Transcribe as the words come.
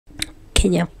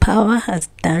Kenya Power has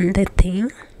done the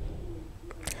thing.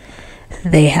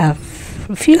 They have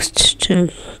refused to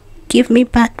give me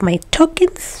back my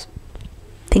tokens.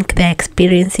 I think they're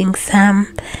experiencing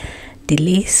some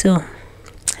delay. So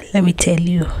let me tell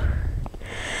you,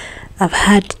 I've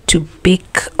had to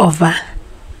bake over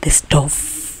the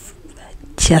stove.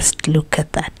 Just look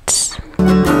at that.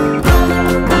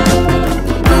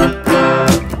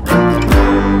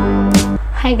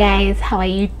 Hi guys, how are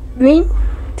you doing?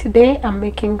 Today I'm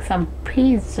making some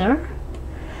pizza.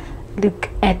 Look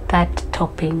at that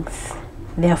toppings.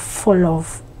 They're full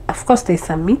of course there's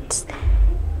some meat,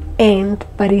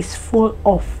 but it's full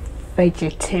of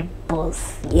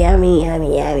vegetables. Yummy,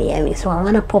 yummy, yummy, yummy. So I'm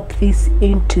gonna pop this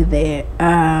into the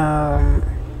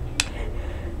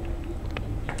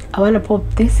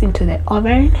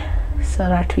oven so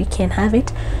that we can have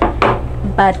it.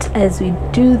 But as we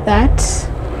do that,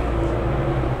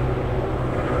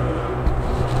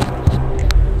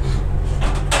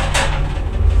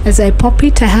 as I pop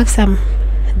it, I have some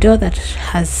dough that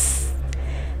has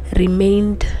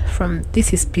remained from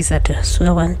this is pizza dough, so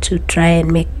I want to try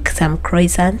and make some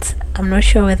croissants. I'm not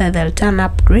sure whether they'll turn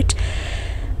up great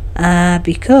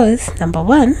because number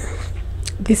one,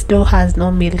 this dough has no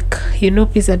milk. You know,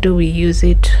 pizza dough, we use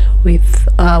it with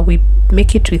we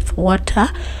make it with water.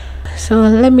 So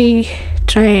let me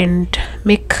try and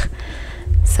make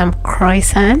some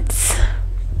croissants.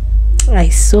 I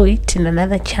saw it in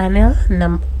another channel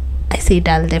and I said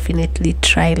I'll definitely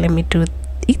try. Let me do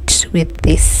it with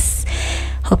this.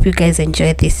 Hope you guys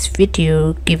enjoy this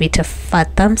video. Give it a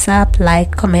fat thumbs up,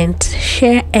 like, comment,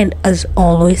 share, and as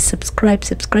always, subscribe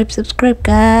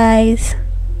guys.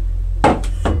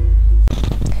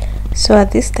 So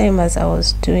at this time, as I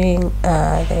was doing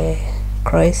the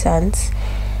croissants,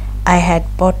 I had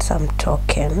bought some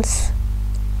tokens.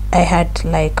 I had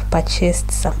like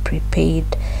purchased some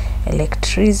prepaid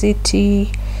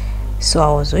electricity, so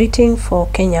I was waiting for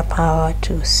Kenya Power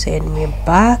to send me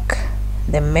back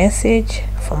the message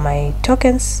for my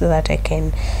tokens so that I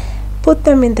can put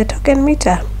them in the token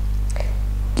meter.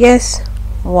 Guess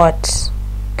what,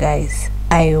 guys?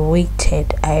 I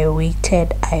waited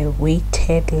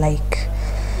like,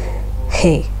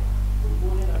 hey,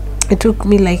 it took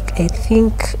me like I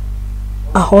think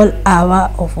a whole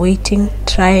hour of waiting,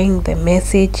 trying the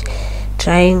message,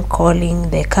 trying calling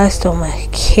the customer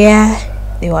care.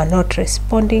 They were not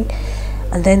responding,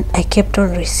 and then I kept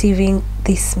on receiving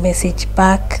this message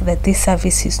back that this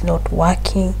service is not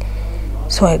working.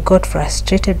 So I got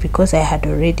frustrated because I had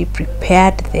already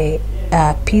prepared the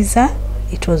pizza.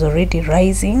 It was already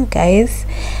rising, guys.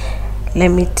 Let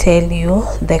me tell you,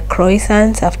 the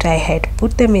croissants, after I had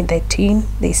put them in the tin,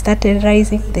 they started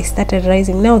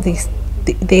rising. Now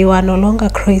they were no longer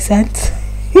croissants.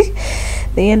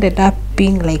 They ended up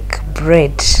being like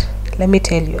bread. Let me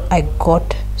tell you, I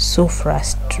got so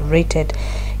frustrated.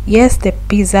 Yes, the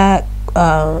pizza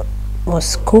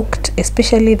was cooked,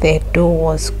 especially the dough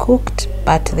was cooked,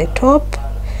 but the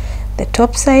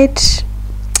top side,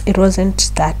 it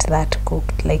wasn't that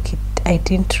cooked. Like, I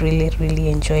didn't really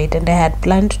enjoy it, and I had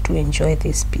planned to enjoy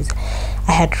this pizza.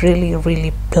 I had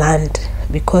really planned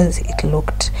because it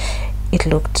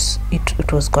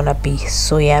was gonna be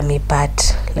so yummy.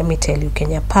 But let me tell you,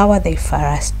 Kenya Power, they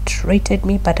frustrated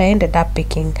me. But I ended up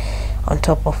baking on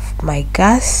top of my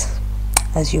gas,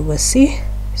 as you will see.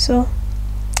 So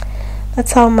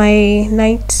that's how my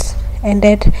night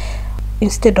ended.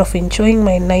 Instead of enjoying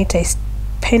my night, I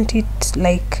spent it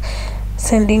like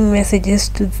sending messages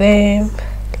to them,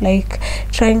 like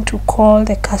trying to call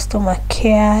the customer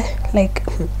care. Like,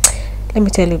 let me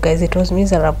tell you guys, it was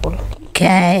miserable,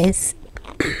 guys.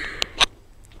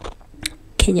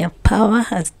 Kenya Power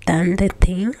has done the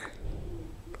thing.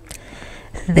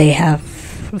 They have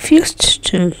refused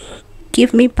to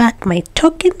give me back my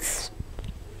tokens.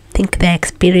 I think they're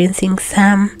experiencing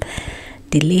some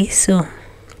delay. So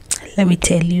let me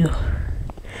tell you,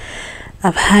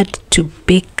 I've had to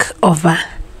bake over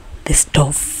the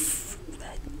stove.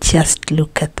 Just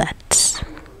look at that.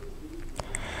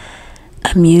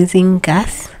 I'm using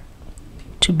gas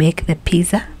to bake the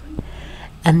pizza.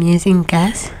 I'm using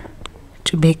gas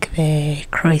to bake the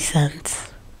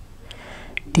croissants.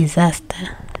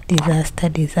 Disaster.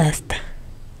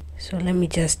 So let me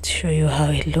just show you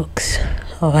how it looks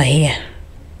over here.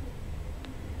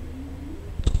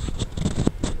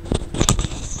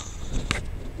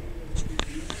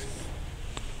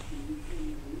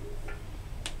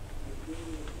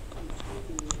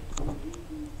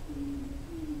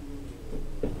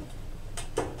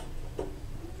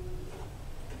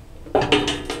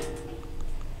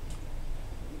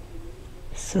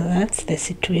 So that's the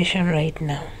situation right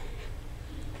now.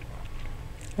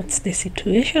 That's the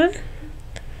situation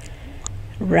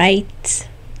right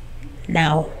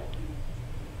now.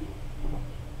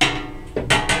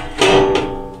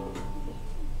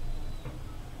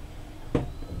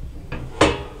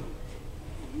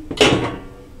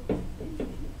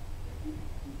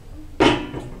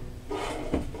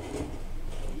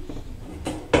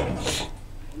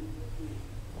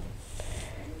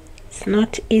 It's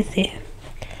not easy.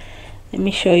 Let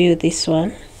me show you this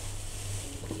one.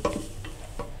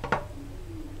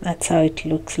 That's how it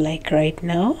looks like right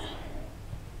now.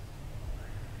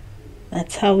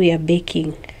 That's how we are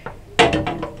baking.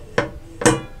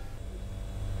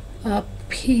 Our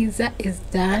pizza is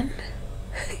done.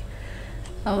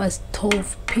 Our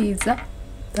stove pizza.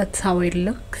 That's how it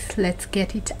looks. Let's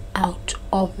get it out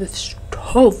of the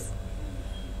stove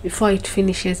before it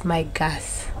finishes my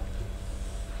gas.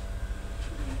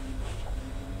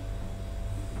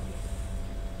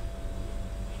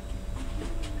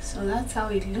 So that's how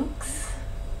it looks.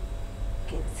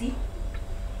 You can see.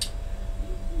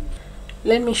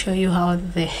 Let me show you how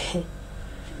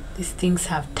these things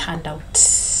have turned out.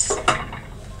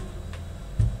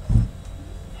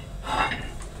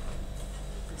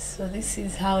 So this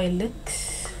is how it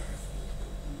looks.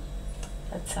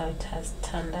 That's how it has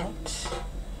turned out.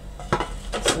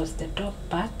 This was the top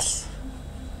part.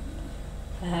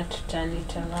 I had to turn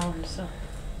it around, so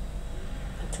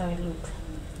that's how it looks.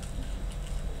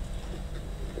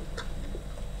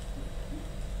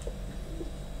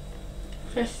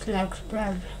 Just like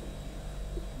bread.